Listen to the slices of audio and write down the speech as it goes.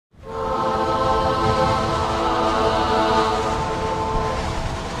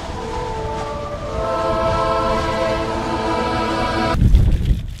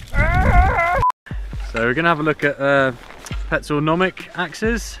we're going to have a look at Petzl Nomic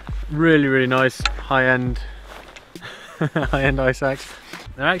axes. Really nice high-end ice axe.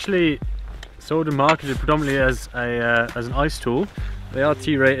 They're actually sold and marketed predominantly as an ice tool. They are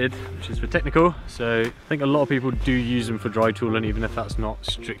T-rated, which is for technical, so I think a lot of people do use them for dry tooling, even if that's not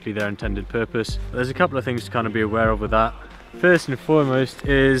strictly their intended purpose. But there's a couple of things to kind of be aware of with that. First and foremost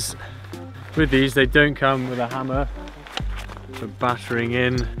is, with these, they don't come with a hammer for battering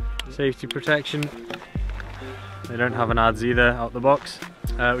in safety protection. They don't have an adze either out the box,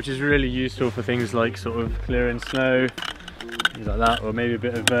 which is really useful for things like sort of clearing snow, things like that, or maybe a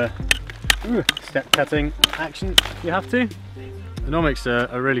bit of step cutting action if you have to. The Nomics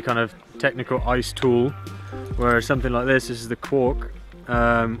are a really kind of technical ice tool, whereas something like this is the Quark.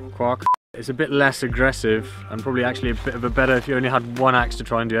 It's a bit less aggressive and probably actually a bit of a better, if you only had one axe to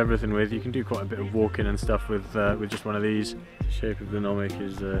try and do everything with, you can do quite a bit of walking and stuff with just one of these. The shape of the Nomic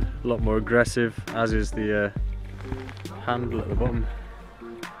is a lot more aggressive, as is the handle at the bottom.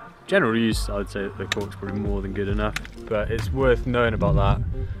 General use, I would say that the Quark's probably more than good enough, but it's worth knowing about that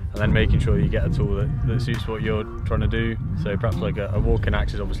and then making sure you get a tool that suits what you're trying to do. So perhaps like a walking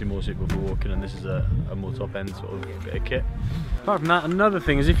axe is obviously more suitable for walking, and this is a more top end sort of bit of kit. Apart from that, another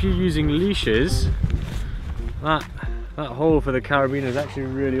thing is if you're using leashes, that hole for the carabiner is actually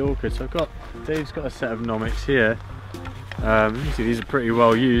really awkward. So Dave's got a set of Nomics here. You can see these are pretty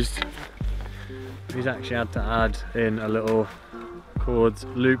well used. He's actually had to add in a little cord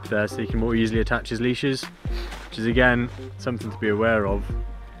loop there so he can more easily attach his leashes, which is again something to be aware of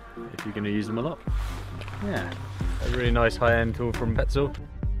if you're going to use them a lot. Yeah, a really nice high-end tool from Petzl.